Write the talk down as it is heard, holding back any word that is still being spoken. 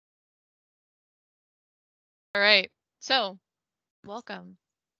All right. So, welcome.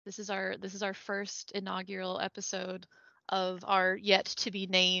 This is our first inaugural episode of our yet to be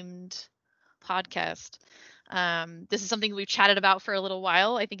named podcast. This is something we've chatted about for a little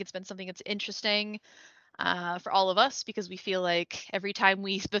while. I think it's been something that's interesting for all of us because we feel like every time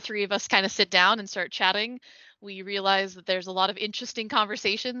the three of us kind of sit down and start chatting, we realize that there's a lot of interesting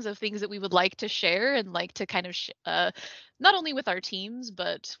conversations of things that we would like to share and like to kind of not only with our teams,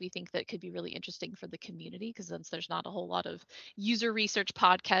 but we think that could be really interesting for the community because since there's not a whole lot of user research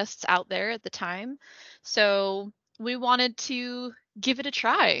podcasts out there at the time. So we wanted to give it a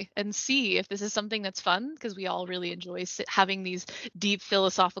try and see if this is something that's fun because we all really enjoy having these deep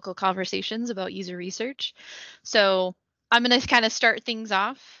philosophical conversations about user research. So I'm going to kind of start things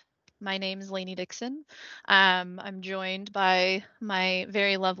off. My name is Lainey Dixon. I'm joined by my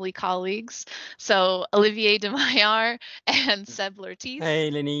very lovely colleagues. So Olivier de Maillard and Seb Lortiz. Hey,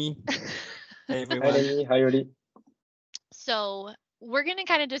 Lenny. Hey, Hi everyone. Lenny, hi Oli. So we're going to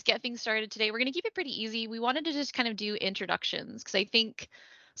kind of just get things started today. We're going to keep it pretty easy. We wanted to just kind of do introductions because I think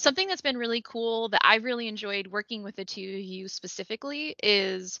something that's been really cool that I've really enjoyed working with the two of you specifically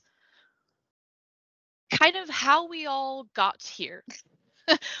is kind of how we all got here.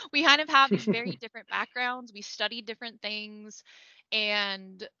 We kind of have these very different backgrounds. We studied different things,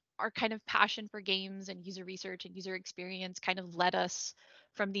 and our kind of passion for games and user research and user experience kind of led us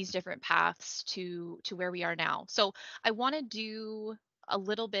from these different paths to where we are now. So I want to do a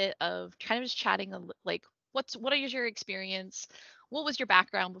little bit of kind of just chatting like what is your experience, what was your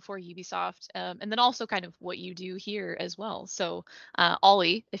background before Ubisoft, and then also kind of what you do here as well. So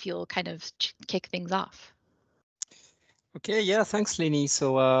Ollie, if you'll kind of kick things off. Okay, yeah, thanks, Lenny.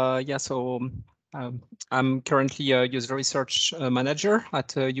 Um, I'm currently a user research manager at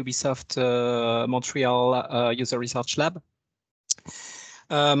Ubisoft Montreal User Research Lab.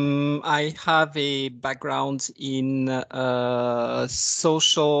 I have a background in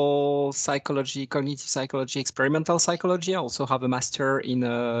social psychology, cognitive psychology, experimental psychology. I also have a master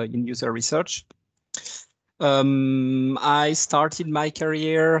in user research. I started my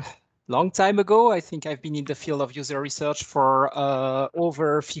career long time ago. I think I've been in the field of user research for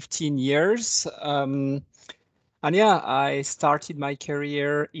over 15 years. And yeah, I started my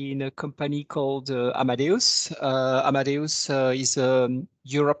career in a company called Amadeus. Amadeus is a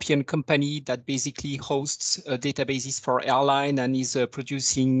European company that basically hosts databases for airline and is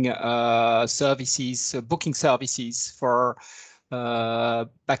producing services, booking services for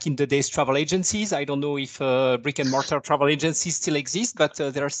back in the days travel agencies. I don't know if brick and mortar travel agencies still exist, but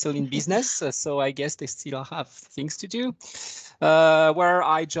they're still in business. So I guess they still have things to do. Where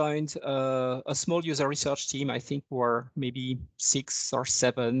I joined a small user research team. I think were maybe 6 or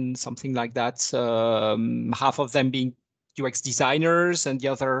 7, something like that. Half of them being UX designers and the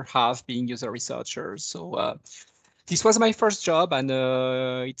other half being user researchers. So this was my first job, and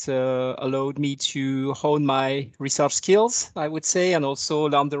it allowed me to hone my research skills, I would say, and also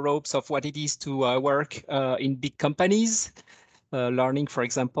learn the ropes of what it is to work in big companies. Learning, for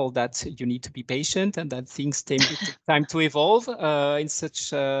example, that you need to be patient and that things take time to evolve in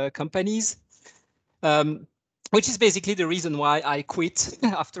such companies. Which is basically the reason why I quit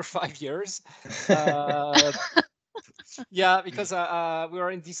after 5 years. Yeah, because we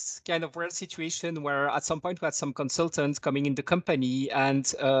were in this kind of weird situation where at some point we had some consultants coming in the company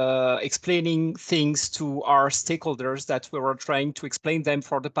and explaining things to our stakeholders that we were trying to explain them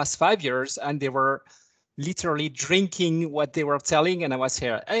for the past 5 years, and they were literally drinking what they were telling. And I was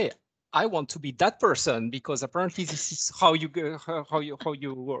here, hey, I want to be that person because apparently this is how you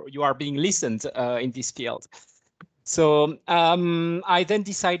are being listened in this field. So I then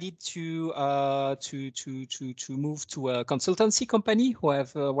decided to move to a consultancy company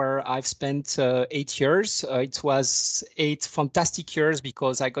where I've spent 8 years. It was 8 fantastic years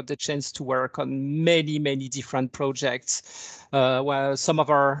because I got the chance to work on many different projects. Where some of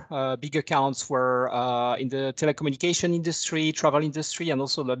our big accounts were in the telecommunication industry, travel industry, and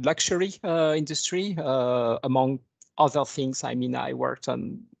also the luxury industry, among other things. I mean, I worked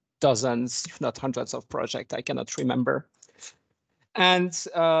on dozens, if not hundreds of projects. I cannot remember. And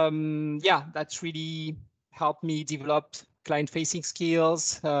yeah, that's really helped me develop client-facing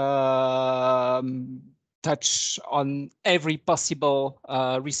skills, touch on every possible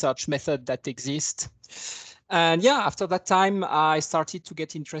research method that exists. And yeah, after that time, I started to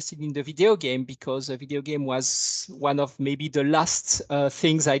get interested in the video game because a video game was one of maybe the last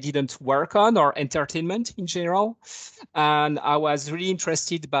things I didn't work on, or entertainment in general. And I was really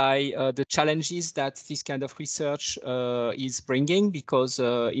interested by the challenges that this kind of research is bringing because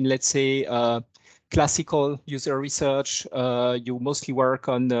in, let's say, classical user research. You mostly work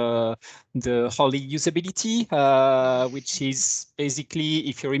on the holy usability, which is basically,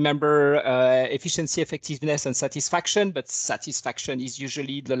 if you remember, efficiency, effectiveness, and satisfaction. But satisfaction is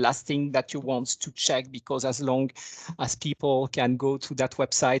usually the last thing that you want to check, because as long as people can go to that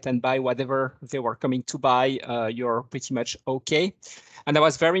website and buy whatever they were coming to buy, you're pretty much okay. And I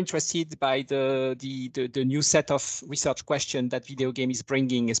was very interested by the new set of research questions that video game is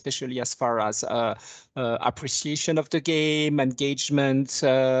bringing, especially as far as appreciation of the game, engagement,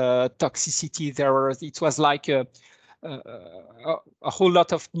 toxicity. It was like a whole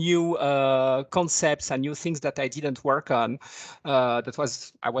lot of new concepts and new things that I didn't work on. I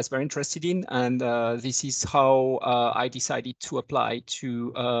was very interested in, and this is how I decided to apply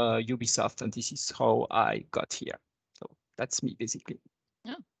to Ubisoft, and this is how I got here. So that's me basically.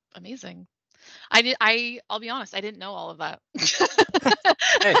 Yeah, amazing. I'll be honest, I didn't know all of that.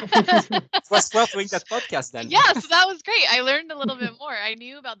 Hey, it was worth doing that podcast then. Yeah, so that was great. I learned a little bit more. I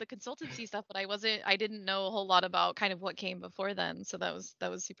knew about the consultancy stuff, but I didn't know a whole lot about kind of what came before then. So that was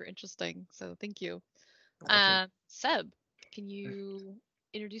super interesting. So thank you. Seb, can you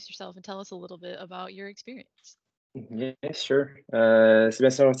introduce yourself and tell us a little bit about your experience? Yeah, sure.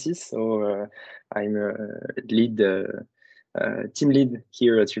 Sébastien Ortiz. So I'm a lead, team lead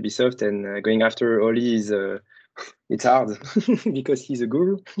here at Ubisoft, and going after Oli is it's hard because he's a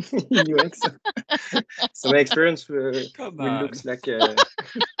guru in UX. So my experience will look like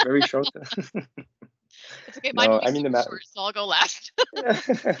very short. It's okay. Mine will be super short, so I'll go last.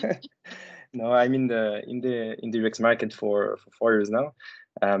 No, I'm in the UX market for 4 years now.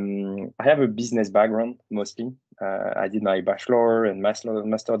 I have a business background mostly. I did my bachelor and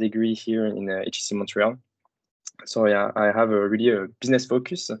master degree here in HEC Montreal. So yeah, I have a business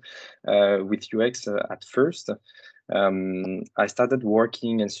focus with UX at first. I started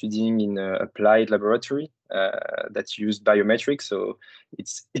working and studying in an applied laboratory that used biometrics. So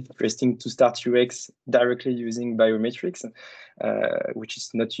it's interesting to start UX directly using biometrics, which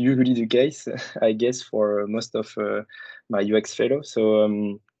is not usually the case, I guess, for most of my UX fellows.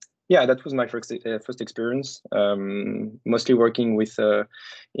 So yeah, that was my first experience, mostly working with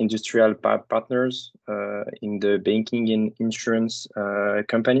industrial partners in the banking and insurance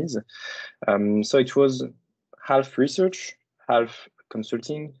companies. So it was half research, half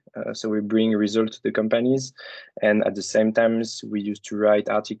consulting. So we bring results to the companies, and at the same time, we used to write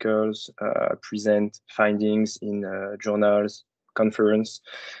articles, present findings in journals, conference,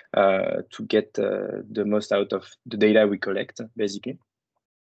 to get the most out of the data we collect, basically.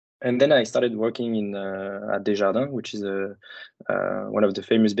 And then I started working at Desjardins, which is one of the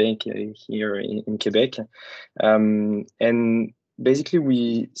famous banks here in Quebec. And basically,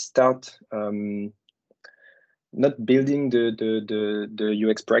 we start not building the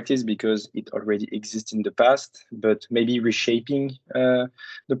UX practice because it already exists in the past, but maybe reshaping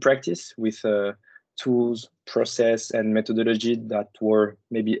the practice with tools, process, and methodology that were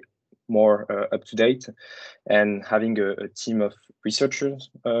maybe more up to date, and having a team of researchers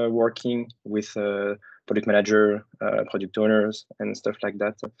working with product manager, product owners, and stuff like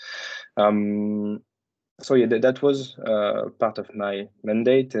that. So yeah, that was part of my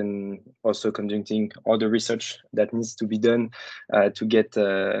mandate, and also conducting all the research that needs to be done to get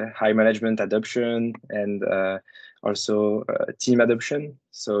high management adoption and also team adoption.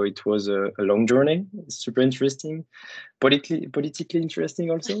 So it was a long journey, super interesting, politically interesting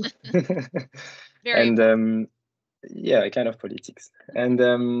also. And yeah, kind of politics.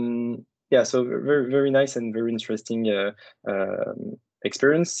 And yeah, so very, very nice and very interesting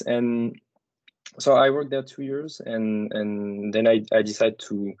experience. And so I worked there 2 years, and then I decided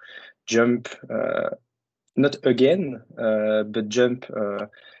to jump, not again, but jump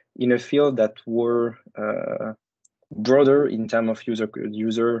in a field that were broader in terms of user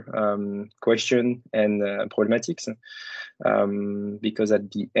question and problematics, because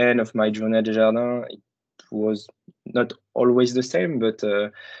at the end of my journey at Desjardins, it was not always the same, but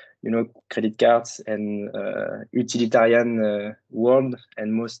credit cards and utilitarian world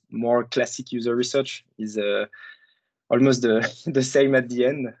and more classic user research is almost the same at the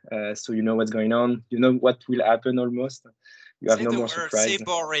end. So you know what's going on, you know what will happen almost. You have no more surprise. Say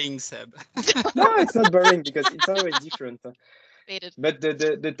boring, Seb. No, it's not boring because it's always different. Faded. But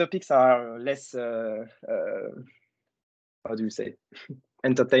the topics are less, how do you say,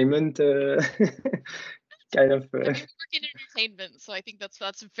 entertainment kind of. I mean, we work in entertainment, so I think that's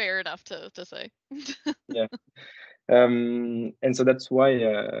fair enough to say. Yeah. And so that's why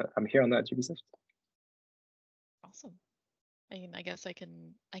I'm here now at Ubisoft. Awesome. I mean, I guess I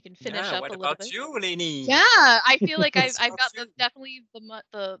can finish Yeah, up what a little about bit. you, Lenny? Yeah, I feel like I've What's I've about got you? definitely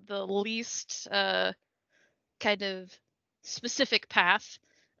the least kind of specific path.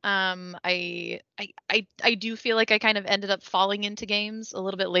 I do feel like I kind of ended up falling into games a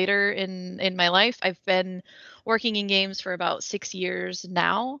little bit later in my life. I've been working in games for about 6 years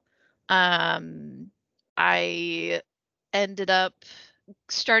now. I ended up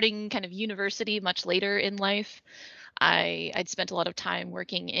starting kind of university much later in life. I'd spent a lot of time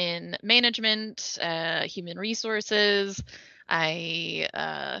working in management, human resources.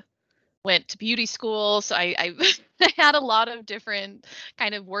 I went to beauty school, so I I had a lot of different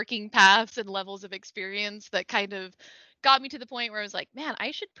kind of working paths and levels of experience that kind of got me to the point where I was like, man,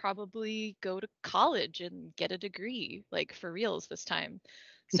 I should probably go to college and get a degree, like for reals this time.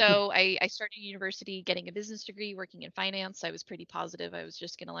 So I started university getting a business degree, working in finance. I was pretty positive I was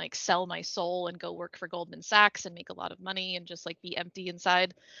just gonna like sell my soul and go work for Goldman Sachs and make a lot of money and just like be empty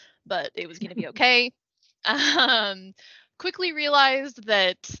inside, but it was gonna be okay. Um, quickly realized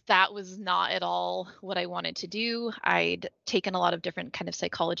that that was not at all what I wanted to do. I'd taken a lot of different kind of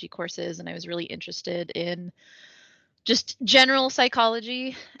psychology courses and I was really interested in just general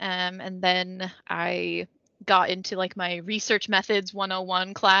psychology. And then I got into like my research methods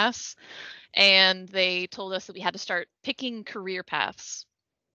 101 class, and they told us that we had to start picking career paths.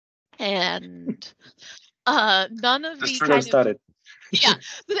 And none of The the struggle kind of started. yeah,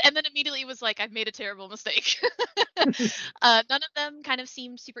 and then immediately was like, I've made a terrible mistake. None of them kind of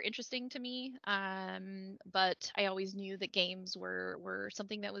seemed super interesting to me, but I always knew that games were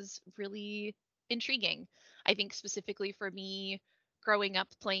something that was really intriguing. I think specifically for me, growing up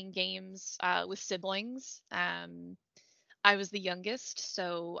playing games with siblings. I was the youngest,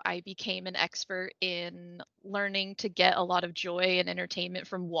 so I became an expert in learning to get a lot of joy and entertainment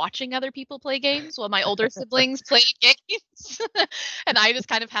from watching other people play games while my older siblings played games. And I just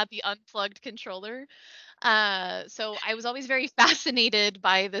kind of had the unplugged controller. So I was always very fascinated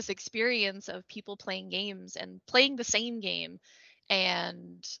by this experience of people playing games and playing the same game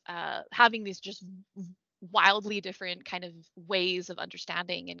and having these just wildly different kind of ways of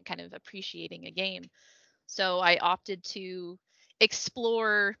understanding and kind of appreciating a game. So I opted to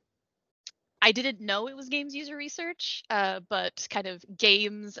explore. I didn't know it was games user research, but kind of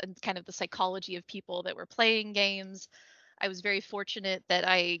games and kind of the psychology of people that were playing games. I was very fortunate that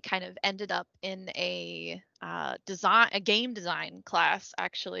I kind of ended up in a a game design class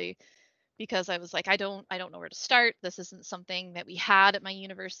actually, because I was like, I don't know where to start. This isn't something that we had at my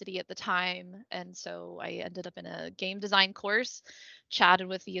university at the time. And so I ended up in a game design course, chatted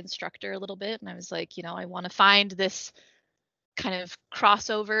with the instructor a little bit, and I was like, I want to find this kind of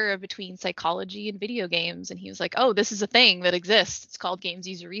crossover between psychology and video games. And he was like, oh, this is a thing that exists. It's called games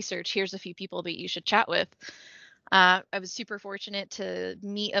user research. Here's a few people that you should chat with. I was super fortunate to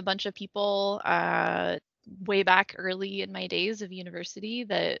meet a bunch of people way back early in my days of university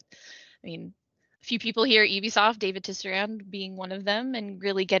that, I mean, a few people here at Ubisoft, David Tisserand being one of them, and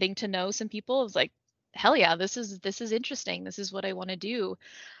really getting to know some people. It was like, hell yeah, this is interesting. This is what I want to do.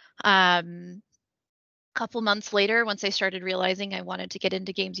 Couple months later, once I started realizing I wanted to get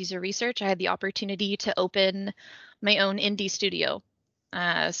into games user research, I had the opportunity to open my own indie studio.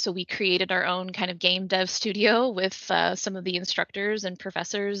 So we created our own kind of game dev studio with some of the instructors and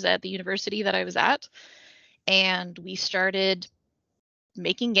professors at the university that I was at. And we started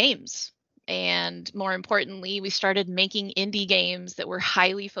making games. And more importantly, we started making indie games that were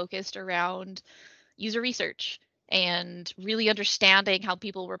highly focused around user research and really understanding how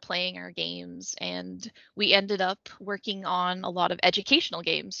people were playing our games. And we ended up working on a lot of educational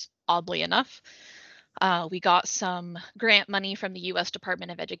games, oddly enough. We got some grant money from the US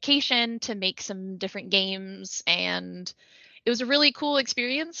Department of Education to make some different games, and it was a really cool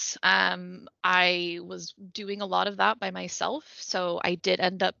experience. I was doing a lot of that by myself, so I did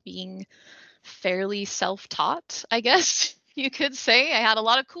end up being fairly self-taught, I guess you could say. I had a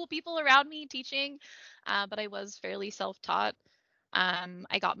lot of cool people around me teaching, but I was fairly self-taught.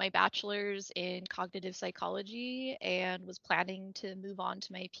 I got my bachelor's in cognitive psychology and was planning to move on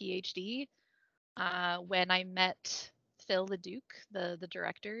to my PhD when I met Phil Leduc, the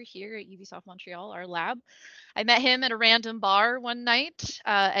director here at Ubisoft Montreal, our lab. I met him at a random bar one night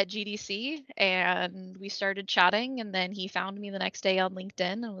at GDC, and we started chatting. And then he found me the next day on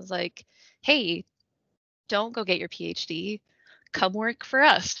LinkedIn and was like, "Hey, don't go get your PhD. Come work for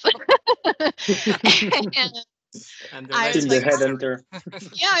us." And And the I rest was Still the like, is "Oh, headhunter.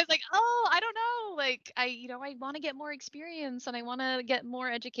 yeah." I was like, "Oh, I don't know. Like, I want to get more experience and I want to get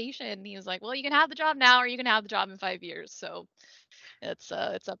more education." And he was like, "Well, you can have the job now, or you can have the job in 5 years. So it's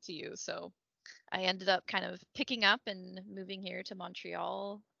up to you." So I ended up kind of picking up and moving here to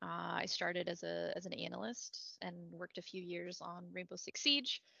Montreal. I started as an analyst and worked a few years on Rainbow Six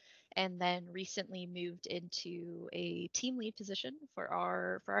Siege, and then recently moved into a team lead position for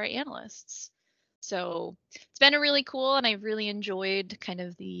our analysts. So it's been a really cool, and I've really enjoyed kind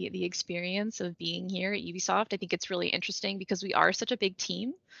of the experience of being here at Ubisoft. I think it's really interesting because we are such a big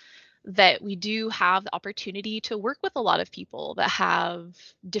team that we do have the opportunity to work with a lot of people that have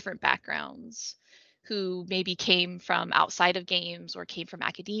different backgrounds, who maybe came from outside of games or came from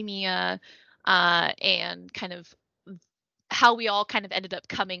academia, and kind of how we all kind of ended up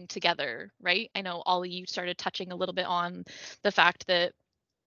coming together, right? I know Ollie, you started touching a little bit on the fact that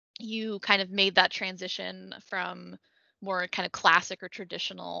you kind of made that transition from more kind of classic or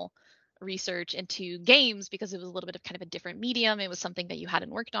traditional research into games because it was a little bit of kind of a different medium. It was something that you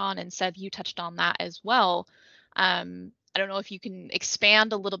hadn't worked on, and Seb, you touched on that as well. I don't know if you can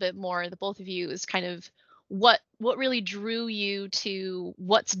expand a little bit more, the both of you, is kind of what really drew you to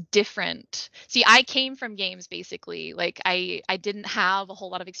what's different. See, I came from games basically. Like I didn't have a whole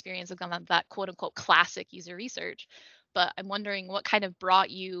lot of experience with that quote unquote classic user research, but I'm wondering what kind of brought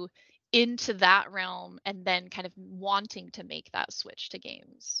you into that realm and then kind of wanting to make that switch to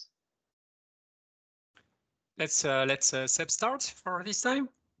games. Let's Seb start for this time.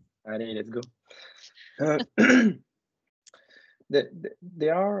 Allez, let's go.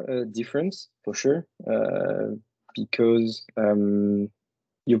 There are a difference for sure, because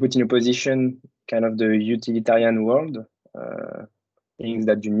you put in a position kind of the utilitarian world, things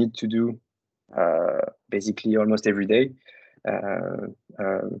that you need to do basically almost every day,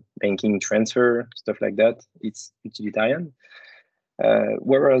 banking, transfer, stuff like that. It's utilitarian.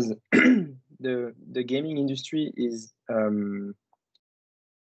 Whereas the gaming industry is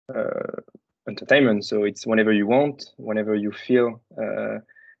entertainment, so it's whenever you want, whenever you feel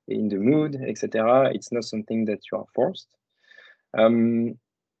in the mood, etc. It's not something that you are forced.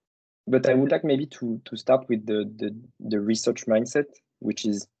 But I would like maybe to start with the research mindset, which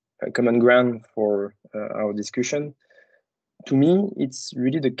is a common ground for our discussion. To me, it's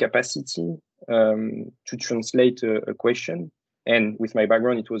really the capacity to translate a question, and with my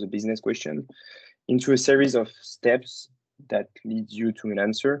background, it was a business question, into a series of steps that leads you to an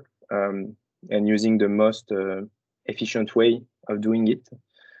answer, and using the most efficient way of doing it.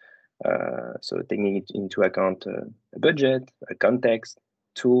 So taking it into account a budget, a context,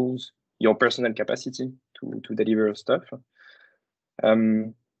 tools, your personal capacity to deliver stuff.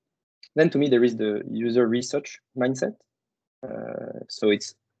 Then to me, there is the user research mindset. So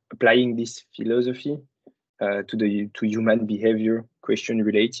it's applying this philosophy to human behavior question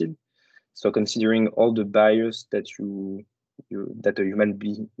related. So considering all the bias that that a human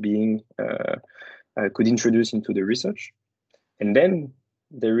being could introduce into the research. And then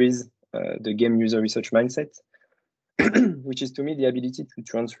there is the game user research mindset, which is to me the ability to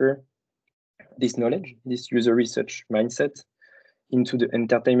transfer this knowledge, this user research mindset, into the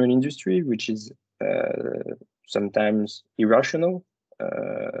entertainment industry, which is sometimes irrational,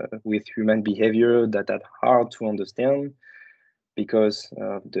 with human behavior that are hard to understand because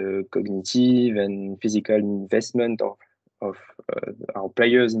of the cognitive and physical investment of our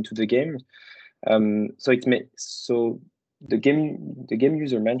players into the game. So the game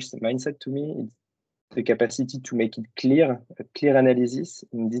user mindset to me is the capacity to make it clear, a clear analysis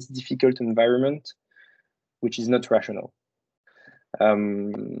in this difficult environment, which is not rational.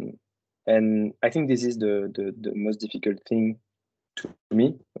 And I think this is the most difficult thing to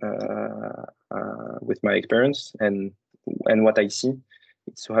me with my experience and what I see.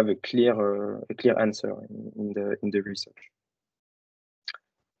 It's to have a clear answer in the research.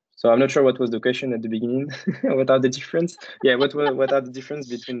 So I'm not sure what was the question at the beginning. What are the difference? Yeah, what are the difference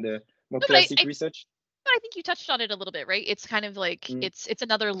between the more classic research? I think you touched on it a little bit, right? It's kind of like it's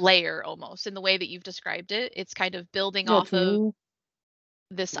another layer almost in the way that you've described it. It's kind of building off of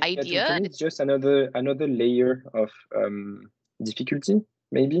this idea. To me, it's just another layer of difficulty.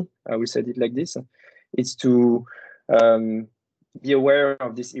 Maybe I will say it like this. It's to be aware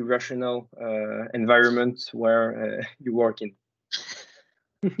of this irrational environment where you work in.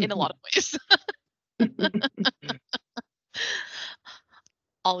 In a lot of ways.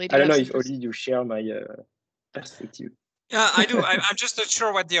 Ollie, I don't know if Ollie, you share my perspective. Yeah, I do. I'm just not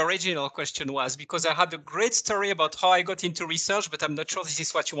sure what the original question was, because I had a great story about how I got into research, but I'm not sure this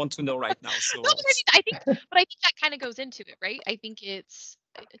is what you want to know right now. So I think that kind of goes into it, right? I think it's,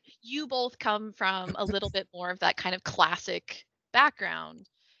 you both come from a little bit more of that kind of classic background,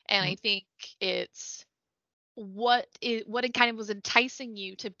 and I think it's what it kind of was enticing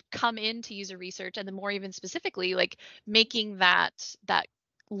you to come into user research, and then more even specifically, like making that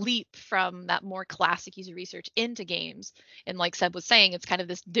leap from that more classic user research into games. And like Seb was saying, it's kind of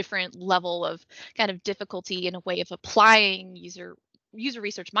this different level of kind of difficulty in a way of applying user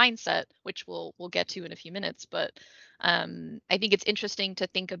research mindset, which we'll get to in a few minutes. But I think it's interesting to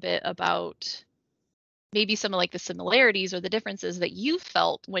think a bit about maybe some of like the similarities or the differences that you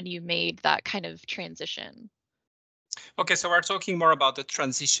felt when you made that kind of transition. Okay, so we're talking more about the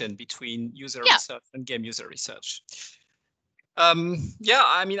transition between user research and game user research. Yeah,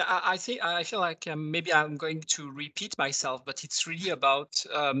 I mean, I feel like maybe I'm going to repeat myself, but it's really about,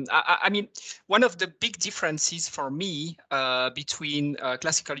 I mean, one of the big differences for me between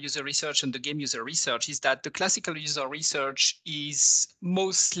classical user research and the game user research is that the classical user research is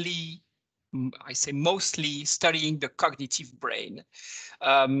mostly, I say mostly, studying the cognitive brain.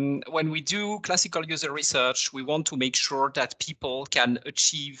 When we do classical user research, we want to make sure that people can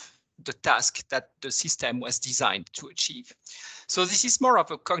achieve the task that the system was designed to achieve. So this is more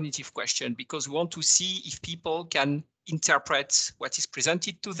of a cognitive question because we want to see if people can interpret what is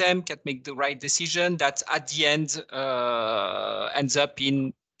presented to them, can make the right decision that at the end ends up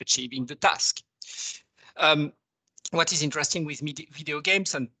in achieving the task. What is interesting with video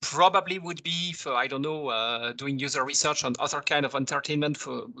games, and probably would be for, I don't know, doing user research on other kind of entertainment,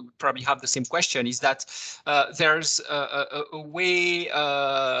 probably have the same question, is that there's a way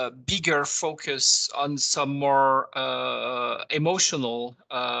bigger focus on some more emotional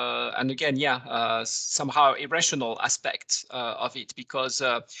and again, somehow irrational aspects of it, because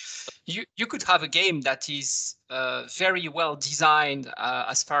you could have a game that is very well designed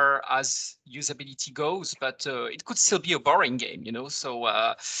as far as usability goes, but it could still be a boring game, you know.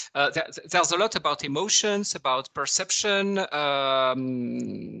 So there's a lot about emotions, about perception,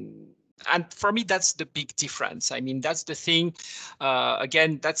 and for me, that's the big difference. I mean, that's the thing.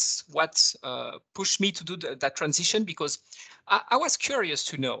 Again, that's what pushed me to do that transition, because I was curious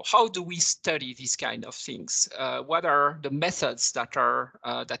to know, how do we study these kind of things? What are the methods that are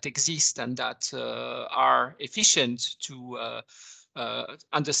that exist and that are efficient to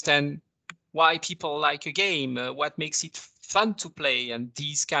understand why people like a game, what makes it fun to play, and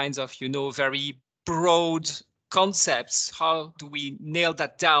these kinds of, you know, very broad concepts. How do we nail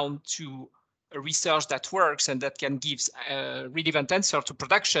that down to a research that works and that can give a relevant answer to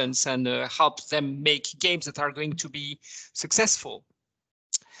productions and help them make games that are going to be successful?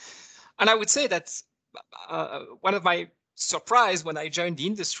 And I would say that one of my surprise when I joined the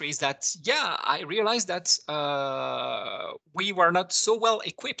industry is that, yeah, I realized that we were not so well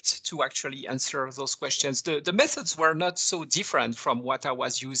equipped to actually answer those questions. The methods were not so different from what I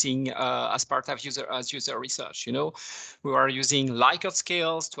was using as part of user research. You know, we were using Likert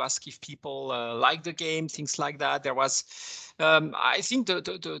scales to ask if people like the game, things like that. There was, I think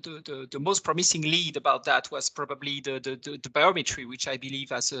the most promising lead about that was probably the biometry, which I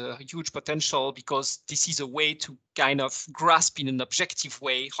believe has a huge potential, because this is a way to kind of grasp in an objective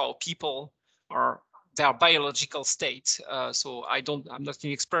way how people are, their biological state. So I'm not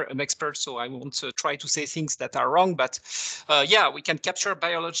an expert, so I won't try to say things that are wrong. But yeah, we can capture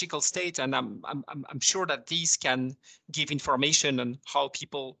biological state, and I'm sure that these can give information on how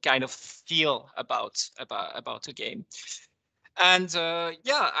people kind of feel about a game. And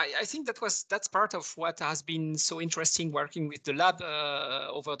yeah, I think that's part of what has been so interesting working with the lab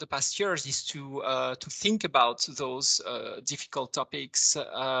over the past years, is to think about those difficult topics.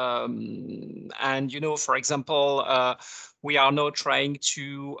 And, you know, for example, we are now trying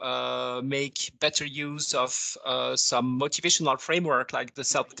to make better use of some motivational framework like the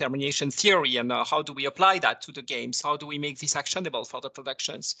self-determination theory, and how do we apply that to the games? How do we make this actionable for the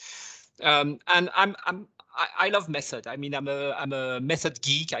productions? And I love method. I mean, I'm a method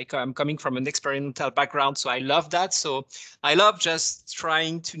geek. I'm coming from an experimental background, so I love that. So I love just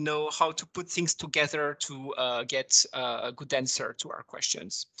trying to know how to put things together to get a good answer to our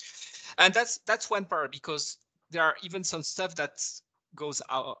questions. And that's one part, because there are even some stuff that goes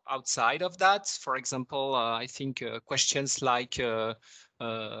outside of that. For example, I think questions like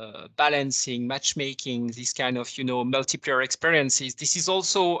balancing, matchmaking, these kind of, you know, multiplayer experiences. This is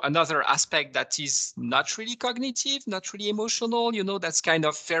also another aspect that is not really cognitive, not really emotional. You know, that's kind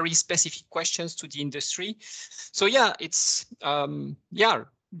of very specific questions to the industry. So yeah, it's yeah,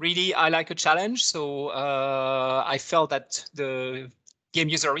 really, I like a challenge. So I felt that the game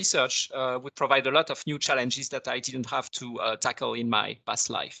user research would provide a lot of new challenges that I didn't have to tackle in my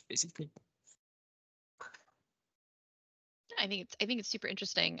past life, basically. I think it's super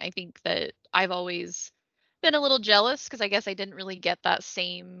interesting. I think that I've always been a little jealous because I guess I didn't really get that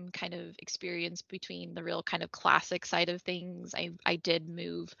same kind of experience between the real kind of classic side of things. I did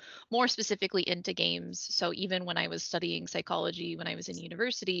move more specifically into games. So even when I was studying psychology when I was in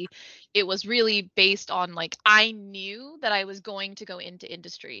university, it was really based on like I knew that I was going to go into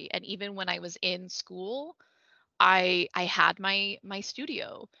industry. And even when I was in school, I had my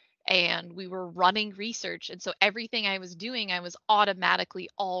studio and we were running research, and so everything I was doing I was automatically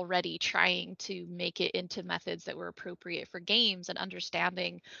already trying to make it into methods that were appropriate for games and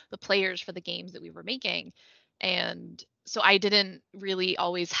understanding the players for the games that we were making. And so I didn't really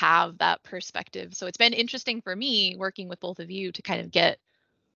always have that perspective. So it's been interesting for me working with both of you to kind of get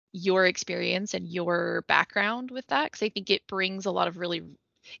your experience and your background with that, because I think it brings a lot of really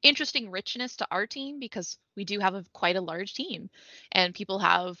interesting richness to our team, because we do have quite a large team and people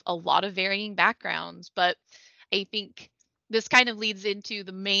have a lot of varying backgrounds. But I think this kind of leads into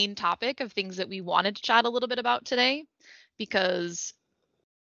the main topic of things that we wanted to chat a little bit about today, because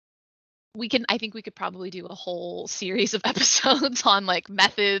I think we could probably do a whole series of episodes on like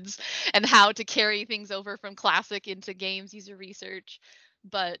methods and how to carry things over from classic into games user research.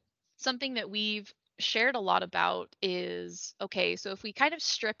 But something that we've shared a lot about is, okay, so if we kind of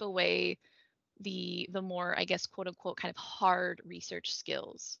strip away the more, I guess, quote unquote, kind of hard research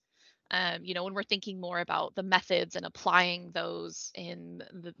skills, when we're thinking more about the methods and applying those in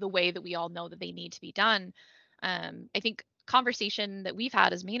the way that we all know that they need to be done, I think conversation that we've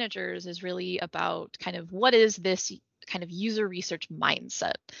had as managers is really about kind of what is this kind of user research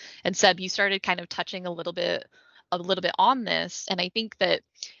mindset. And Seb, you started kind of touching a little bit on this, and I think that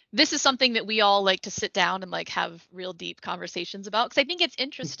this is something that we all like to sit down and like have real deep conversations about, because I think it's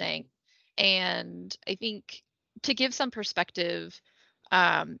interesting. And I think to give some perspective,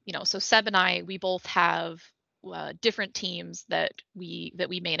 so Seb and I, we both have different teams that we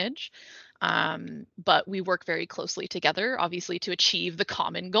manage, but we work very closely together, obviously, to achieve the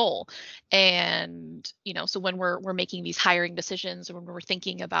common goal. And so when we're making these hiring decisions, or when we're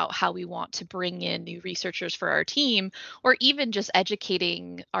thinking about how we want to bring in new researchers for our team, or even just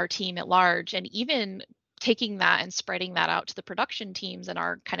educating our team at large, and even taking that and spreading that out to the production teams and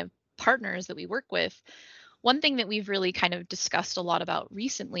our kind of partners that we work with, one thing that we've really kind of discussed a lot about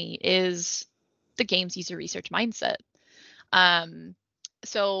recently is the games user research mindset.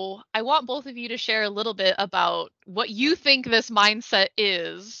 So I want both of you to share a little bit about what you think this mindset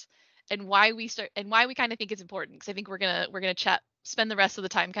is and why we kind of think it's important. Because I think we're gonna spend the rest of the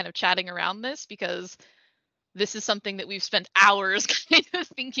time kind of chatting around this, because this is something that we've spent hours kind of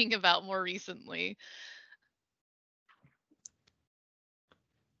thinking about more recently.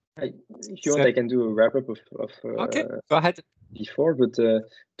 If you want, I can do a wrap up of okay, go ahead. Before, but to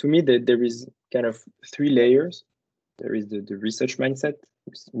me, there is kind of three layers. There is the research mindset,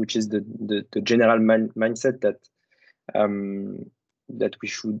 which is the general mindset that we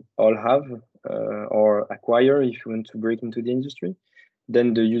should all have or acquire if you want to break into the industry.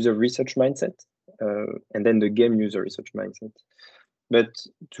 Then the user research mindset, and then the game user research mindset. But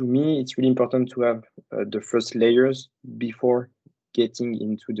to me, it's really important to have the first layers before getting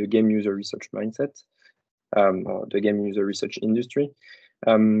into the game user research mindset, or the game user research industry,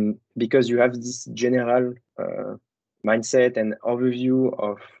 because you have this general mindset and overview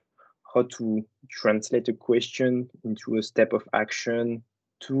of how to translate a question into a step of action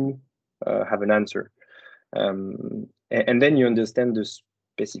to have an answer. And then you understand the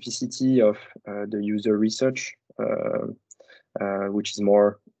specificity of the user research, which is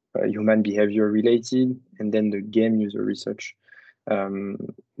more human behavior related, and then the game user research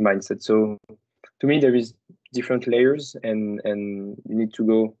mindset. So to me, there is different layers, and you need to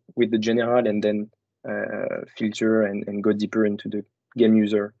go with the general and then filter and go deeper into the game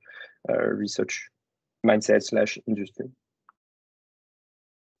user research mindset / industry.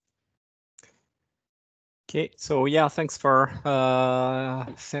 Okay, so yeah, thanks for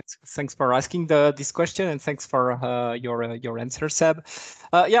asking this question, and thanks for your answer, Seb.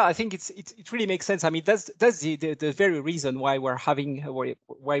 Yeah, I think it really makes sense. I mean, that's the very reason why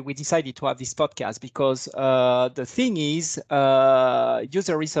why we decided to have this podcast, because the thing is,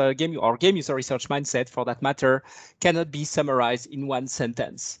 user research game user research mindset, for that matter, cannot be summarized in one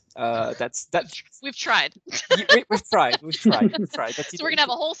sentence. That's we've tried. We've tried. That's so we're gonna have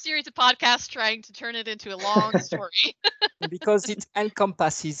a whole series of podcasts trying to turn it into a long story, because it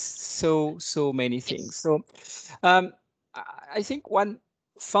encompasses so many things. So I think one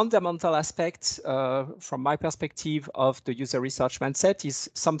fundamental aspect from my perspective of the user research mindset is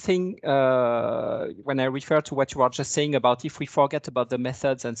something, when I refer to what you were just saying about if we forget about the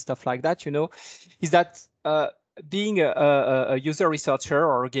methods and stuff like that, is that being a user researcher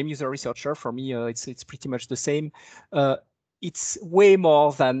or a game user researcher, for me, it's pretty much the same. It's way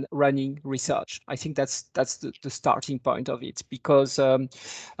more than running research. I think that's the starting point of it, because and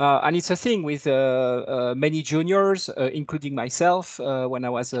it's a thing with many juniors, including myself, when I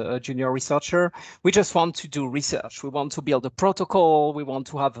was a junior researcher. We just want to do research. We want to build a protocol. We want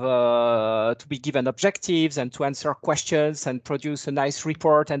to have to be given objectives and to answer questions and produce a nice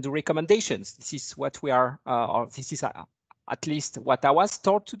report and do recommendations. This is what we are, or this is at least what I was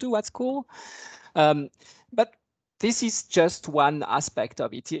taught to do at school. But this is just one aspect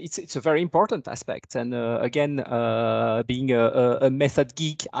of it. It's a very important aspect. And again, being a method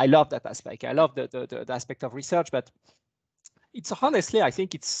geek, I love that aspect. I love the aspect of research, but it's honestly, I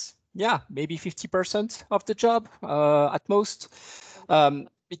think it's, yeah, maybe 50% of the job at most.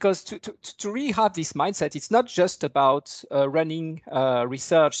 Because to really have this mindset, it's not just about running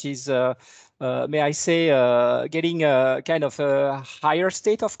research. Is may I say, getting a kind of a higher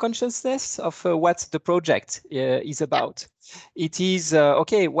state of consciousness of what the project is about. It is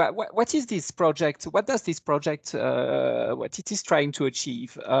okay. What is this project? What does this project? What it is trying to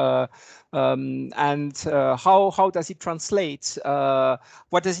achieve? And how does it translate?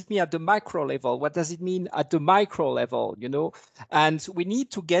 What does it mean at the macro level? What does it mean at the micro level? You know, and we need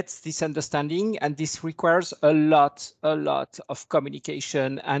to get this understanding, and this requires a lot of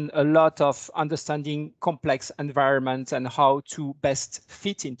communication and a lot of understanding complex environments and how to best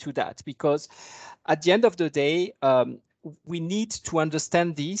fit into that. Because at the end of the day, we need to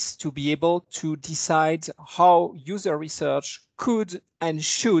understand this to be able to decide how user research could and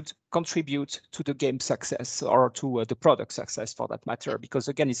should contribute to the game success, or to the product success for that matter. Because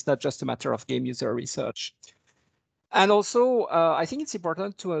again, it's not just a matter of game user research. And also, I think it's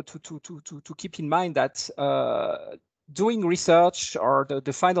important to keep in mind that doing research, or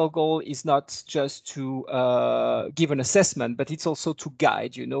the final goal, is not just to give an assessment, but it's also to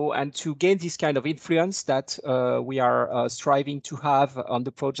guide, you know, and to gain this kind of influence that we are striving to have on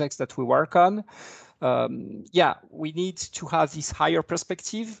the projects that we work on. Yeah, we need to have this higher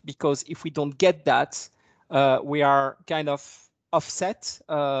perspective, because if we don't get that, we are kind of offset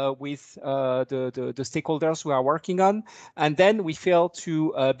with the stakeholders we are working on, and then we fail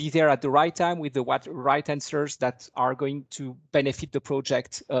to be there at the right time with the right answers that are going to benefit the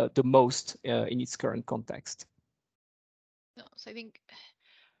project the most in its current context. No, so I think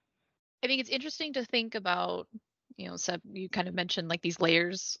it's interesting to think about, you know, Seb, you kind of mentioned like these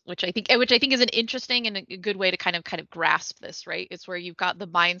layers, which I think is an interesting and a good way to kind of grasp this, right? It's where you've got the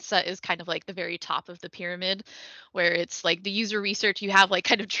mindset is kind of like the very top of the pyramid, where it's like the user research you have like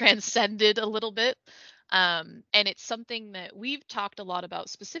kind of transcended a little bit. And it's something that we've talked a lot about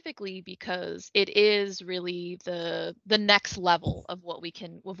specifically because it is really the next level of what we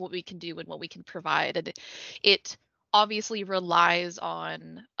can do and what we can provide. And it obviously relies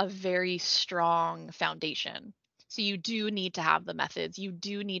on a very strong foundation. So you do need to have the methods. You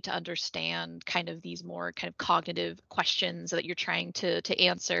do need to understand kind of these more kind of cognitive questions that you're trying to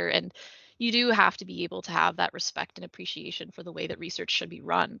answer. And you do have to be able to have that respect and appreciation for the way that research should be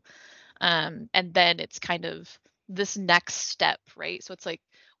run. And then it's kind of this next step, right? So it's like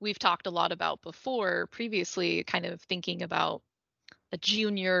we've talked a lot about before previously, kind of thinking about a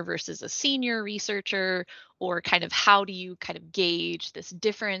junior versus a senior researcher, or kind of how do you kind of gauge this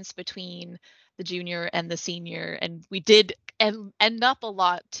difference between the junior and the senior. And we did end up a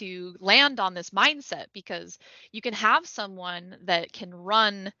lot to land on this mindset, because you can have someone that can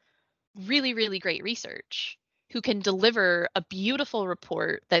run really, really great research, who can deliver a beautiful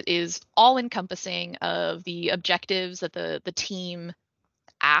report that is all encompassing of the objectives that the team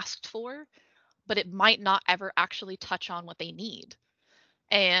asked for, but it might not ever actually touch on what they need.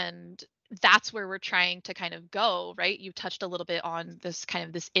 And that's where we're trying to kind of go, right? You touched a little bit on this kind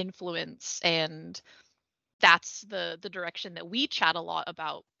of this influence, and that's the direction that we chat a lot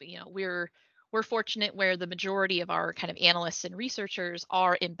about. You know, we're fortunate where the majority of our kind of analysts and researchers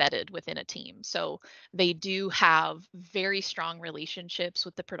are embedded within a team. So they do have very strong relationships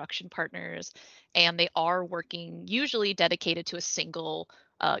with the production partners, and they are working usually dedicated to a single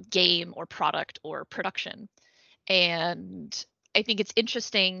game or product or production. And I think it's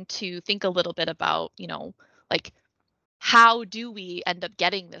interesting to think a little bit about, you know, like, how do we end up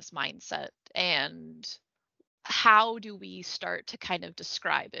getting this mindset, and how do we start to kind of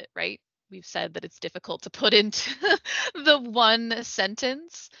describe it, right? We've said that it's difficult to put into the one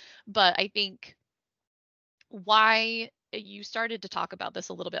sentence, but I think why you started to talk about this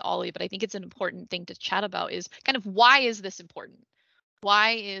a little bit, Ollie, but I think it's an important thing to chat about is kind of why is this important?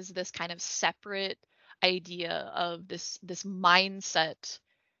 Why is this kind of separate idea of this mindset,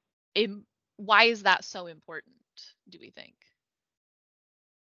 why is that so important? do we think?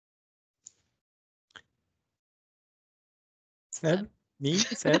 Seb? Me?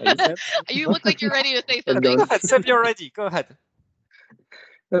 Seb? You look like you're ready to say Let's something. go. Go ahead, Seb, you're ready. Go ahead.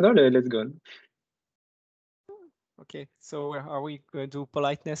 No, let's go on. Okay, so are we going to do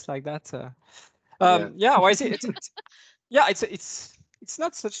politeness like that? Yeah. Why is it? It's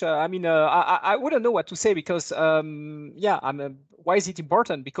not such a. I mean, I wouldn't know what to say because why is it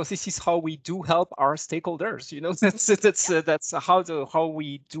important? Because this is how we do help our stakeholders. You know, that's how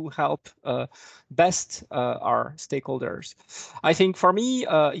we do help best our stakeholders. I think for me,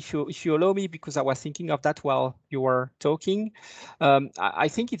 if you allow me, because I was thinking of that while you were talking, I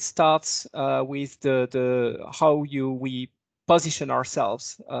think it starts with the how we position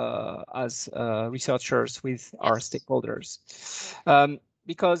ourselves as researchers with our stakeholders.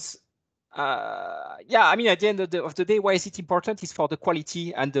 Because I mean, at the end of the day, why is it important? Is for the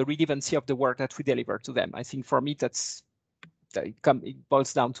quality and the relevancy of the work that we deliver to them. I think for me, it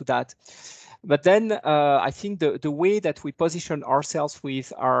boils down to that. But then I think the way that we position ourselves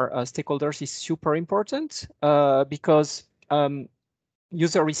with our stakeholders is super important because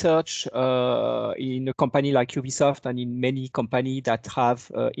user research in a company like Ubisoft and in many companies that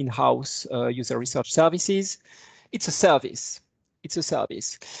have in-house user research services, it's a service. It's a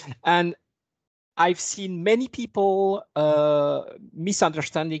service. And I've seen many people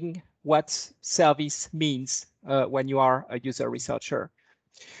misunderstanding what service means when you are a user researcher.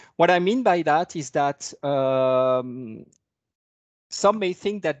 What I mean by that is that some may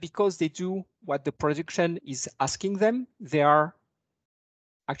think that because they do what the production is asking them, they are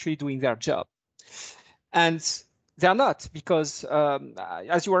actually doing their job. And they're not, because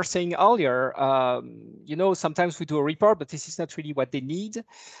as you were saying earlier, you know, sometimes we do a report, but this is not really what they need.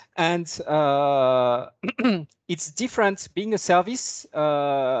 And it's different. Being a service,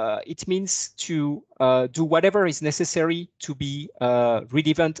 it means to do whatever is necessary to be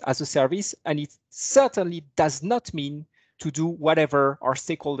relevant as a service. And it certainly does not mean to do whatever our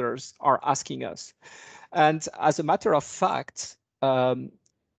stakeholders are asking us. And as a matter of fact,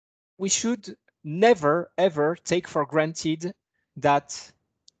 we should never, ever take for granted that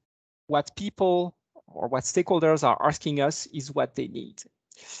what people or what stakeholders are asking us is what they need.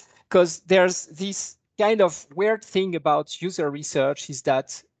 Because there's this kind of weird thing about user research is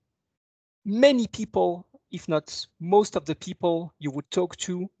that many people, if not most of the people you would talk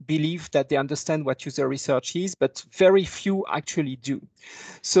to, believe that they understand what user research is, but very few actually do.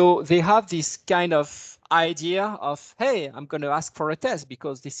 So they have this kind of idea of, hey, I'm going to ask for a test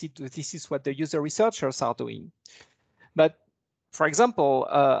because this is what the user researchers are doing. But for example,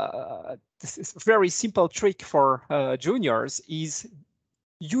 this is a very simple trick for juniors is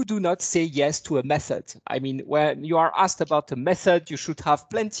you do not say yes to a method. I mean, when you are asked about a method, you should have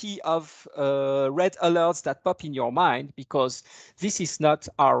plenty of red alerts that pop in your mind because this is not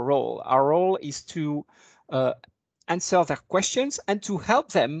our role. Our role is to answer their questions and to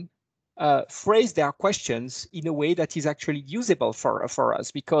help them phrase their questions in a way that is actually usable for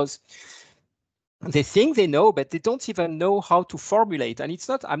us, because they think they know, but they don't even know how to formulate. And it's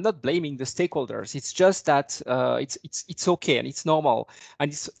not, I'm not blaming the stakeholders. It's just that it's okay and it's normal.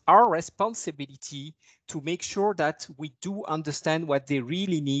 And it's our responsibility to make sure that we do understand what they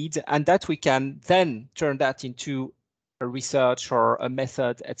really need and that we can then turn that into a research or a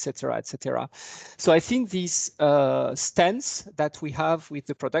method, etc., etc. So I think this stance that we have with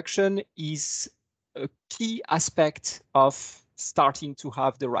the production is a key aspect of starting to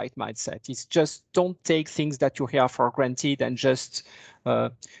have the right mindset. It's just don't take things that you hear for granted and just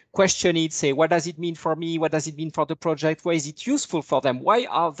question it, say, what does it mean for me? What does it mean for the project? Why is it useful for them? Why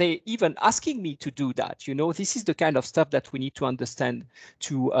are they even asking me to do that? You know, this is the kind of stuff that we need to understand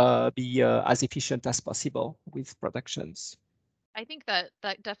to be as efficient as possible with productions. I think that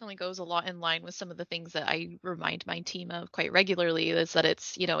definitely goes a lot in line with some of the things that I remind my team of quite regularly, is that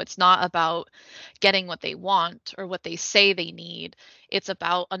it's, you know, it's not about getting what they want or what they say they need. It's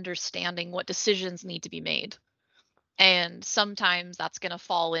about understanding what decisions need to be made. And sometimes that's going to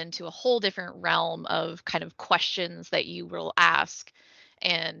fall into a whole different realm of kind of questions that you will ask.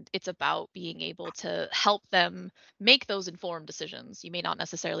 And it's about being able to help them make those informed decisions. You may not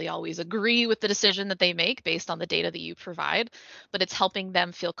necessarily always agree with the decision that they make based on the data that you provide, but it's helping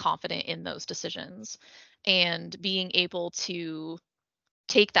them feel confident in those decisions and being able to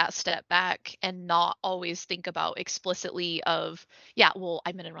take that step back and not always think about explicitly of, yeah, well,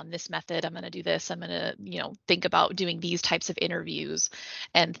 I'm going to run this method, I'm going to do this, I'm going to, you know, think about doing these types of interviews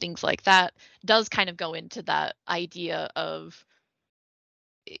and things like that, does kind of go into that idea of,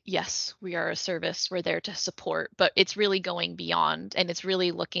 yes, we are a service, we're there to support, but it's really going beyond, and it's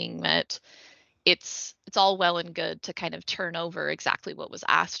really looking at, it's all well and good to kind of turn over exactly what was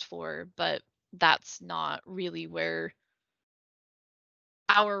asked for, but that's not really where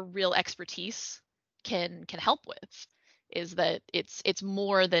our real expertise can help with, is that it's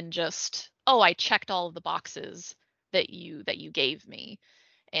more than just, oh, I checked all of the boxes that you gave me,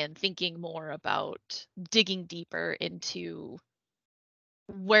 and thinking more about digging deeper into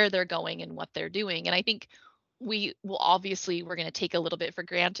where they're going and what they're doing. And I think we're going to take a little bit for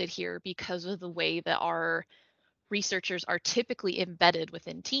granted here because of the way that our researchers are typically embedded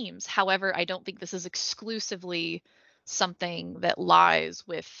within teams. However, I don't think this is exclusively something that lies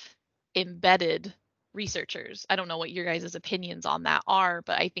with embedded researchers. I don't know what your guys' opinions on that are,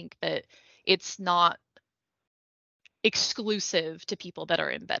 but I think that it's not exclusive to people that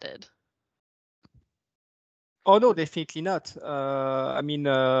are embedded. Oh, no, definitely not. I mean,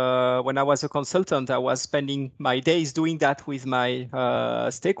 when I was a consultant, I was spending my days doing that with my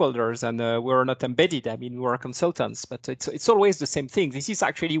stakeholders, and we were not embedded. I mean, we were consultants, but it's always the same thing. This is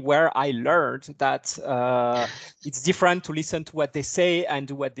actually where I learned that it's different to listen to what they say and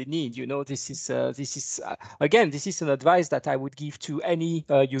do what they need. You know, this is again, this is an advice that I would give to any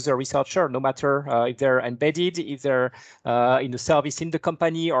user researcher, no matter if they're embedded, if they're in a service in the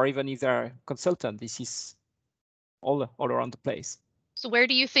company, or even if they're a consultant. This is all around the place. So where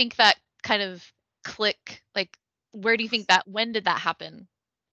do you think that kind of click, like, where do you think that, when did that happen?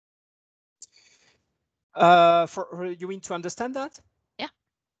 For you mean to understand that? Yeah.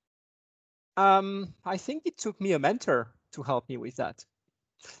 I think it took me a mentor to help me with that.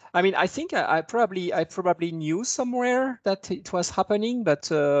 I mean, I think I probably knew somewhere that it was happening, but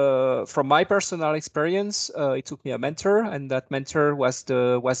from my personal experience, it took me a mentor, and that mentor was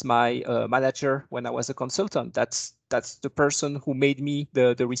my manager when I was a consultant. That's the person who made me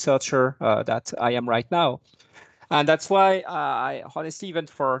the researcher that I am right now. And that's why I honestly, even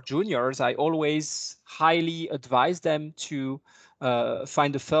for juniors, I always highly advise them to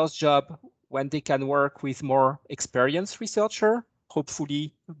find a first job when they can work with more experienced researcher,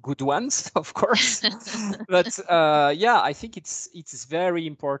 hopefully good ones, of course. But yeah, I think it's very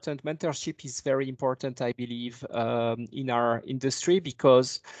important. Mentorship is very important, I believe, in our industry,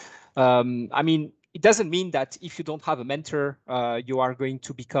 because I mean, it doesn't mean that if you don't have a mentor, you are going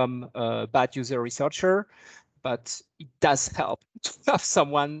to become a bad user researcher, but it does help to have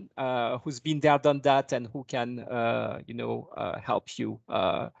someone who's been there, done that, and who can, help you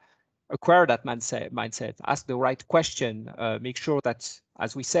acquire that mindset, ask the right question, make sure that,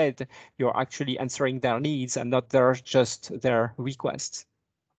 as we said, you're actually answering their needs and not just their requests.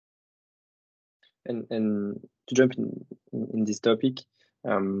 And to jump in this topic,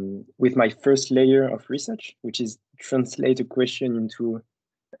 with my first layer of research, which is translate a question into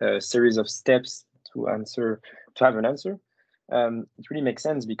a series of steps to have an answer, it really makes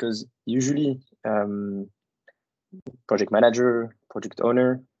sense, because usually project manager, project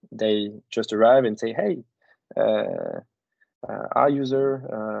owner, they just arrive and say, hey, our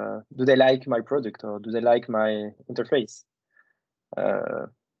user, do they like my product, or do they like my interface?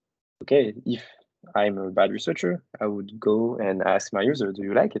 Okay, if I'm a bad researcher, I would go and ask my user, do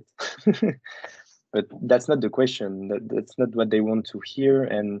you like it? But that's not the question. That's not what they want to hear.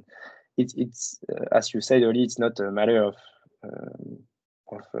 And it's as you said earlier, it's not a matter of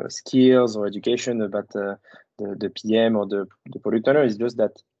skills or education about the PM or the product owner. It's just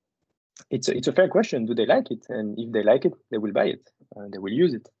that it's a fair question. Do they like it? And if they like it, they will buy it. They will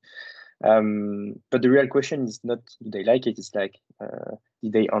use it. But the real question is not do they like it. It's like,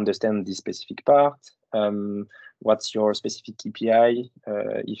 did they understand this specific part? What's your specific KPI?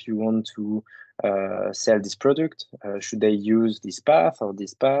 If you want to sell this product, should they use this path or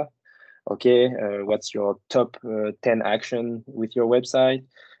this path? Okay, what's your top 10 action with your website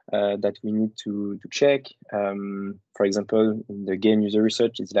that we need to check? For example, in the game user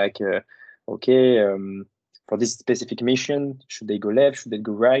research, it's like, okay, for this specific mission, should they go left? Should they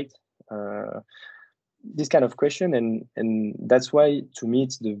go right? This kind of question, and that's why, to me,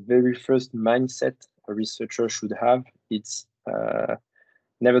 it's the very first mindset a researcher should have. It's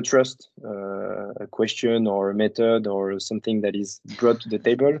never trust a question or a method or something that is brought to the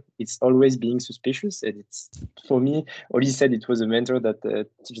table. It's always being suspicious. And it's, for me, Oli said it was a mentor that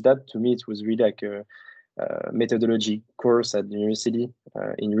teach that. To me, it was really like a methodology course at the university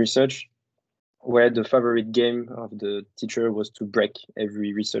in research, where the favorite game of the teacher was to break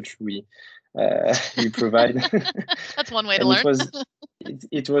every research we provide. That's one way to learn.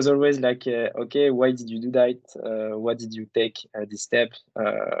 It was always like, okay, why did you do that? What did you take this step?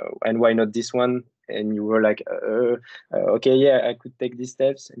 And why not this one? And you were like, okay, yeah, I could take these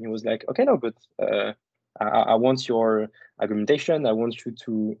steps. And he was like, okay, no, but I want your argumentation. I want you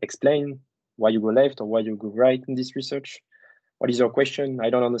to explain why you go left or why you go right in this research. What is your question? I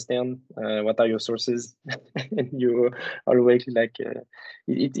don't understand. What are your sources? And you always like,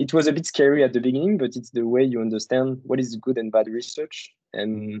 it was a bit scary at the beginning, but it's the way you understand what is good and bad research,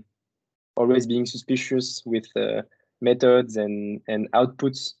 and always being suspicious with methods and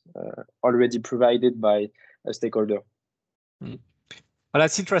outputs already provided by a stakeholder. Well,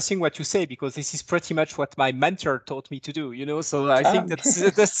 that's interesting what you say, because this is pretty much what my mentor taught me to do, you know. So I think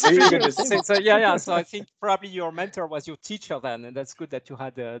that's true. So yeah. So I think probably your mentor was your teacher then, and that's good that you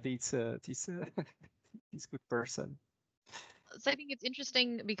had this good person. So I think it's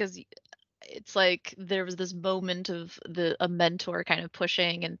interesting because it's like there was this moment of a mentor kind of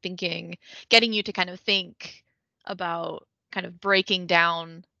pushing and thinking, getting you to kind of think about kind of breaking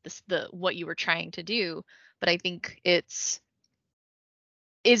down what you were trying to do. But I think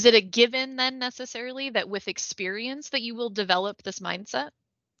is it a given then necessarily that with experience that you will develop this mindset?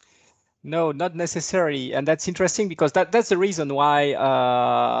 No, not necessarily, and that's interesting because that's the reason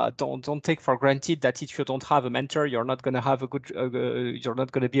why don't take for granted that if you don't have a mentor, you're not going to have a good you're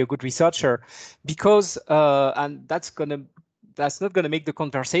not going to be a good researcher, because and that's not going to make the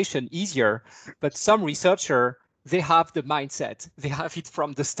conversation easier. But some researcher, they have the mindset, they have it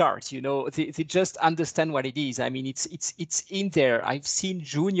from the start, you know, they just understand what it is. I mean, it's in there. I've seen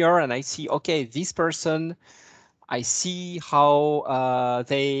junior and I see, okay, this person, I see how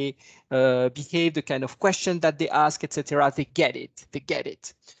they behave, the kind of question that they ask, etc. They get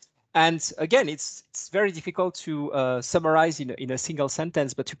it. And again, it's very difficult to summarize in a single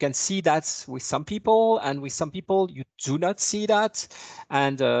sentence, but you can see that with some people, and with some people you do not see that.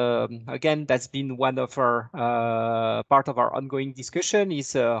 And again, that's been one of our part of our ongoing discussion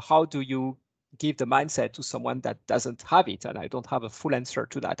is how do you give the mindset to someone that doesn't have it? And I don't have a full answer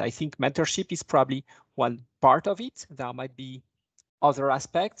to that. I think mentorship is probably one part of it. There might be other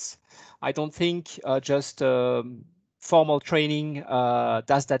aspects. I don't think just formal training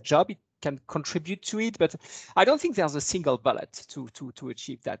does that job. It can contribute to it, but I don't think there's a single bullet to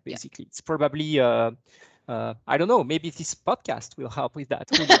achieve that. Basically, It's probably I don't know. Maybe this podcast will help with that.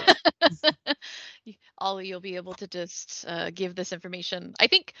 Ollie, you'll be able to just give this information. I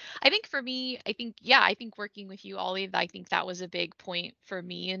think for me, I think working with you, Ollie, I think that was a big point for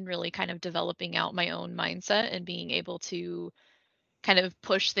me in really kind of developing out my own mindset and being able to kind of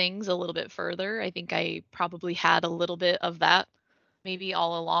push things a little bit further. I think I probably had a little bit of that maybe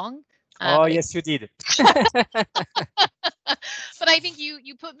all along. Oh, yes, you did. But I think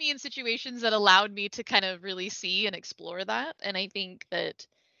you put me in situations that allowed me to kind of really see and explore that. And I think that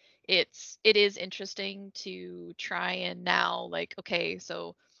it is interesting to try and now, like, okay,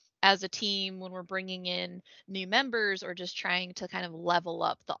 so as a team, when we're bringing in new members or just trying to kind of level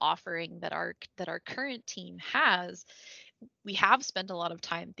up the offering that our current team has, we have spent a lot of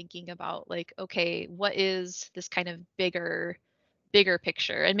time thinking about, like, okay, what is this kind of bigger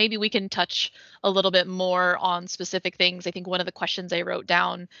picture? And maybe we can touch a little bit more on specific things. I think one of the questions I wrote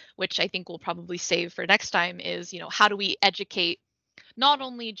down, which I think we'll probably save for next time, is, how do we educate not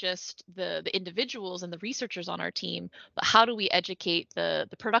only just the individuals and the researchers on our team, but how do we educate the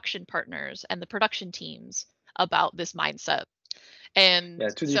production partners and the production teams about this mindset? And yeah,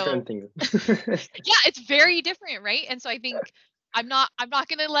 two different things. Yeah, it's very different, right? And so I think I'm not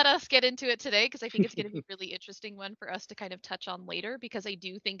going to let us get into it today, because I think it's going to be a really interesting one for us to kind of touch on later, because I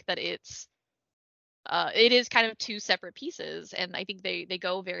do think that it is kind of two separate pieces, and I think they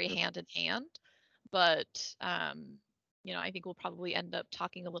go very hand in hand. But I think we'll probably end up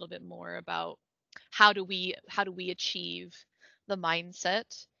talking a little bit more about how do we achieve the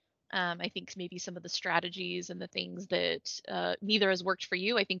mindset. I think maybe some of the strategies and the things that neither has worked for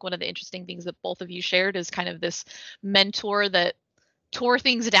you. I think one of the interesting things that both of you shared is kind of this mentor that tore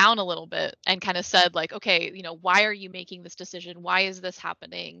things down a little bit and kind of said, like, okay, why are you making this decision? Why is this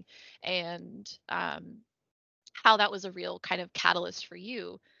happening? And how that was a real kind of catalyst for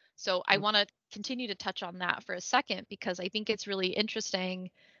you. So I want to continue to touch on that for a second, because I think it's really interesting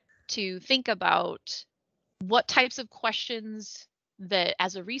to think about what types of questions that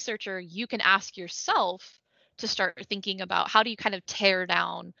as a researcher you can ask yourself to start thinking about how do you kind of tear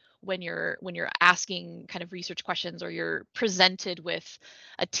down when you're asking kind of research questions, or you're presented with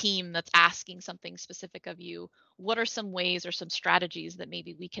a team that's asking something specific of you. What are some ways or some strategies that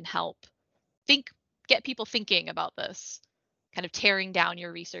maybe we can help get people thinking about this, kind of tearing down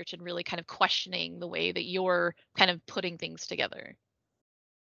your research and really kind of questioning the way that you're kind of putting things together?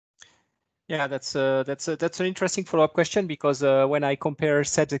 Yeah, that's an interesting follow-up question, because when I compare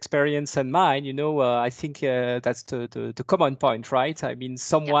Seb's experience and mine, I think that's the common point, right? I mean,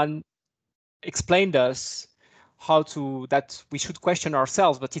 someone explained us that we should question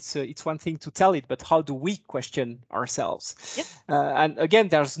ourselves, but it's one thing to tell it, but how do we question ourselves? Yep. And again,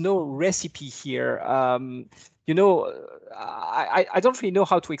 there's no recipe here. I don't really know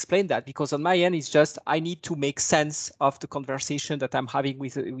how to explain that, because on my end, it's just I need to make sense of the conversation that I'm having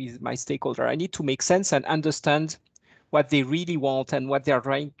with my stakeholder. I need to make sense and understand what they really want and what they're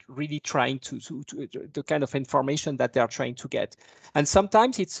really trying to the kind of information that they're trying to get. And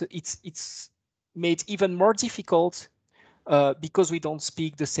sometimes it's made even more difficult because we don't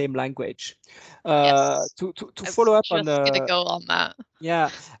speak the same language. Yes. To follow up on just gonna go on that. Yeah,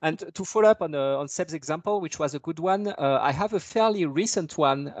 and to follow up on Seb's example, which was a good one, I have a fairly recent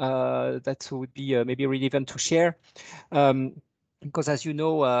one that would be maybe relevant to share. Because as you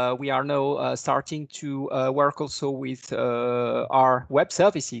know, we are now starting to work also with our web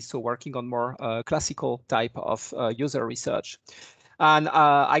services, so working on more classical type of user research. And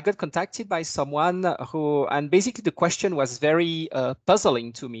I got contacted by someone who, and basically the question was very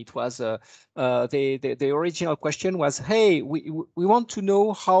puzzling to me. It was the original question was, hey, we want to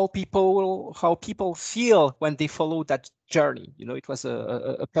know how people feel when they follow that journey. It was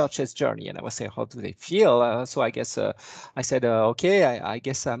a purchase journey, and I was saying, how do they feel? So I guess I said, okay, I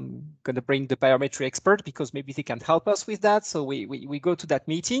guess I'm going to bring the biometry expert because maybe they can help us with that. So we go to that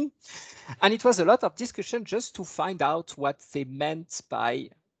meeting. And it was a lot of discussion just to find out what they meant by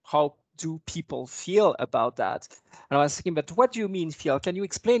how do people feel about that. And I was thinking, but what do you mean, Phil? Can you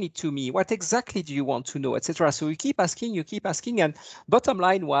explain it to me? What exactly do you want to know, etc.? So you keep asking. And bottom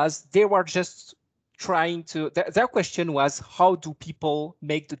line was they were just trying to, their question was, how do people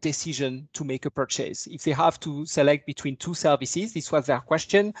make the decision to make a purchase? If they have to select between two services, this was their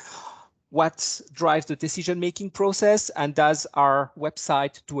question. What drives the decision-making process, and does our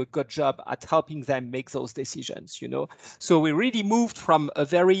website do a good job at helping them make those decisions? So we really moved from a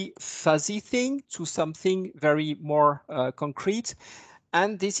very fuzzy thing to something very more concrete.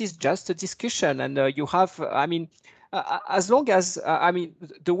 And this is just a discussion. And you have, as long as,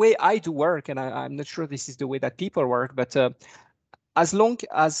 the way I do work, and I'm not sure this is the way that people work, but as long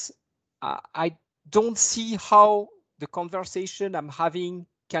as I don't see how the conversation I'm having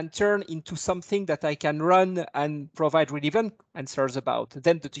can turn into something that I can run and provide relevant answers about,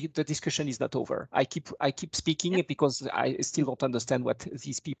 then the discussion is not over. I keep speaking. Yep. Because I still don't understand what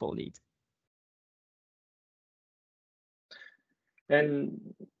these people need. And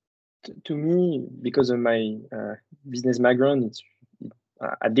to me, because of my business background,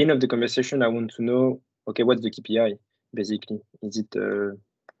 at the end of the conversation, I want to know, okay, what's the KPI, basically? Is it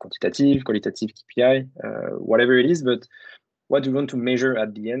quantitative, qualitative KPI, whatever it is, but what do you want to measure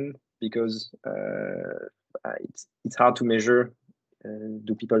at the end? Because it's hard to measure.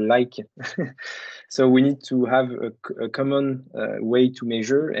 Do people like? So we need to have a common way to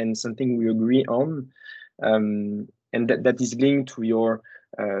measure and something we agree on, and that is linked to your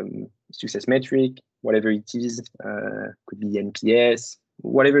success metric, whatever it is. Could be NPS,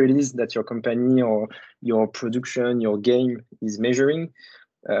 whatever it is that your company or your production, your game is measuring.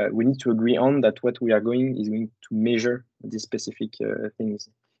 We need to agree on that what we are going to measure these specific things.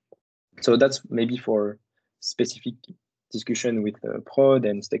 So that's maybe for specific discussion with prod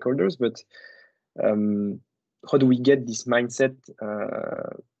and stakeholders, but how do we get this mindset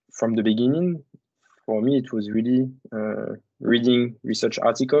from the beginning? For me, it was really reading research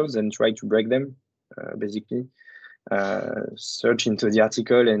articles and try to break them, basically. Search into the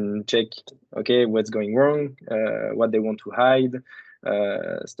article and check, okay, what's going wrong, what they want to hide,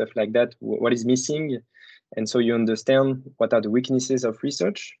 stuff like that, what is missing. And so you understand what are the weaknesses of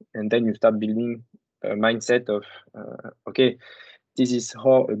research, and then you start building a mindset of, okay, this is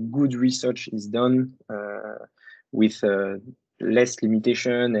how a good research is done with less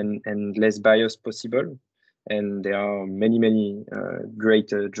limitation and less bias possible. And there are many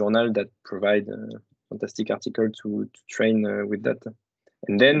great journals that provide fantastic article to train with that.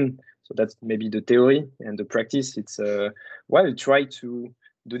 And then, so that's maybe the theory, and the practice, it's try to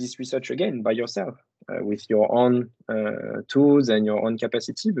do this research again by yourself with your own tools and your own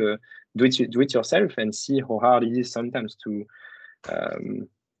capacity. But do it yourself and see how hard it is sometimes to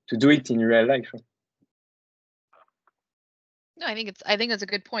do it in real life. No, I think that's a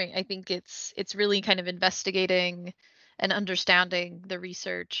good point. I think it's really kind of investigating and understanding the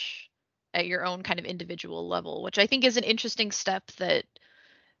research at your own kind of individual level, which I think is an interesting step that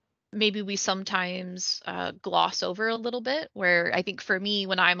maybe we sometimes gloss over a little bit. Where I think for me,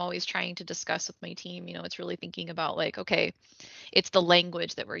 when I'm always trying to discuss with my team, it's really thinking about like, okay, it's the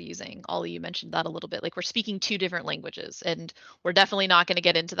language that we're using. Ollie, you mentioned that a little bit. Like we're speaking two different languages, and we're definitely not going to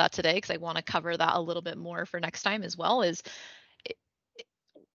get into that today because I want to cover that a little bit more for next time as well.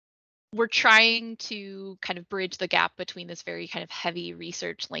 we're trying to kind of bridge the gap between this very kind of heavy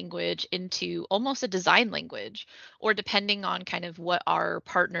research language into almost a design language, or depending on kind of what our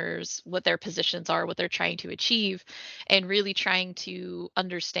partners, what their positions are, what they're trying to achieve, and really trying to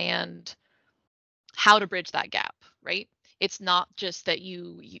understand how to bridge that gap, right? It's not just that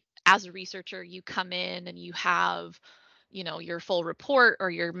you as a researcher, you come in and you have, you know, your full report or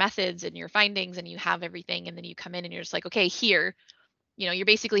your methods and your findings and you have everything, and then you come in and you're just like, okay, here, you know, you're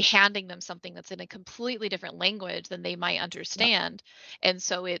basically handing them something that's in a completely different language than they might understand. And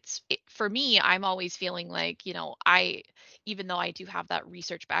so for me, I'm always feeling like, you know, even though I do have that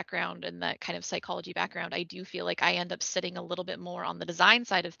research background and that kind of psychology background, I do feel like I end up sitting a little bit more on the design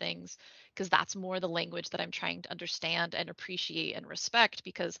side of things, because that's more the language that I'm trying to understand and appreciate and respect,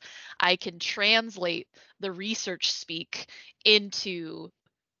 because I can translate the research speak into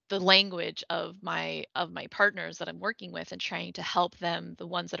the language of my partners that I'm working with, and trying to help them, the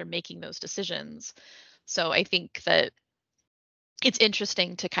ones that are making those decisions. So I think that it's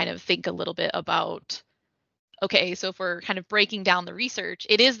interesting to kind of think a little bit about, okay, so if we're kind of breaking down the research,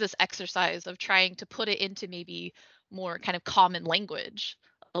 it is this exercise of trying to put it into maybe more kind of common language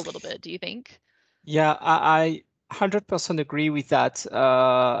a little bit, do you think? Yeah, I 100% agree with that.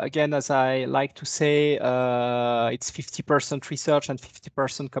 Again, as I like to say, it's 50% research and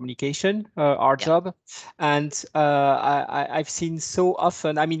 50% communication, our Yeah. job. And I've seen so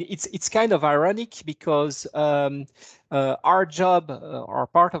often, I mean, it's kind of ironic because our job, or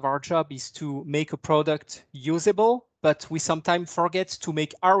part of our job, is to make a product usable, but we sometimes forget to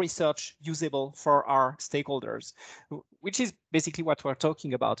make our research usable for our stakeholders, which is basically what we're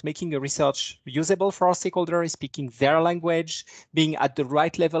talking about. Making a research usable for our stakeholders, speaking their language, being at the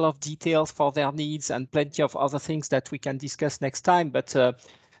right level of details for their needs, and plenty of other things that we can discuss next time. But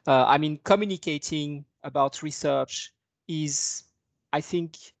I mean, communicating about research is, I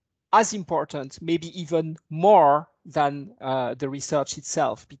think, as important, maybe even more than the research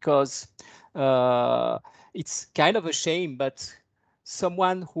itself, because it's kind of a shame, but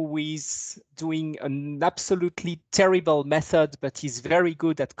someone who is doing an absolutely terrible method, but is very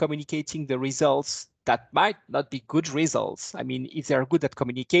good at communicating the results that might not be good results. I mean, if they're good at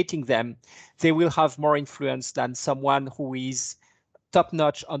communicating them, they will have more influence than someone who is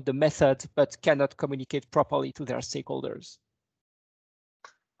top-notch on the method, but cannot communicate properly to their stakeholders.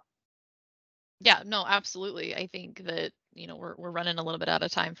 Yeah, no, absolutely. I think that, you know, we're running a little bit out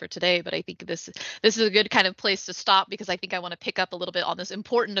of time for today, but I think this is a good kind of place to stop, because I think I want to pick up a little bit on this the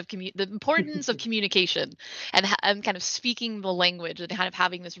importance of communication, and kind of speaking the language, and kind of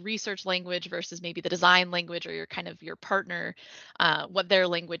having this research language versus maybe the design language, or your partner, what their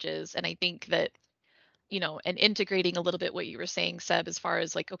language is. And I think that, you know, and integrating a little bit what you were saying, Seb, as far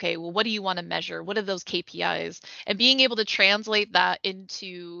as like, okay, well, what do you want to measure? What are those KPIs? And being able to translate that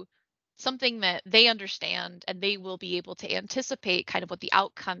into something that they understand, and they will be able to anticipate kind of what the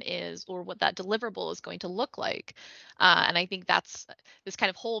outcome is, or what that deliverable is going to look like. And I think that's this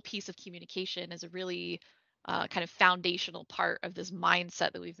kind of whole piece of communication is a really kind of foundational part of this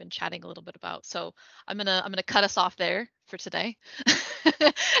mindset that we've been chatting a little bit about. So I'm gonna cut us off there for today,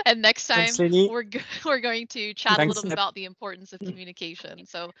 and next time Thanks, Lenny. we're going to chat a little bit Thanks. about the importance of communication.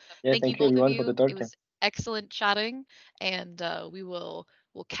 So Yeah, thank you thank you both of everyone for you. the talk. It was excellent chatting, and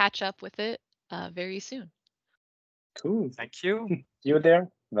we'll catch up with it very soon. Cool. Thank you. See you there.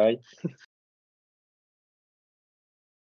 Bye.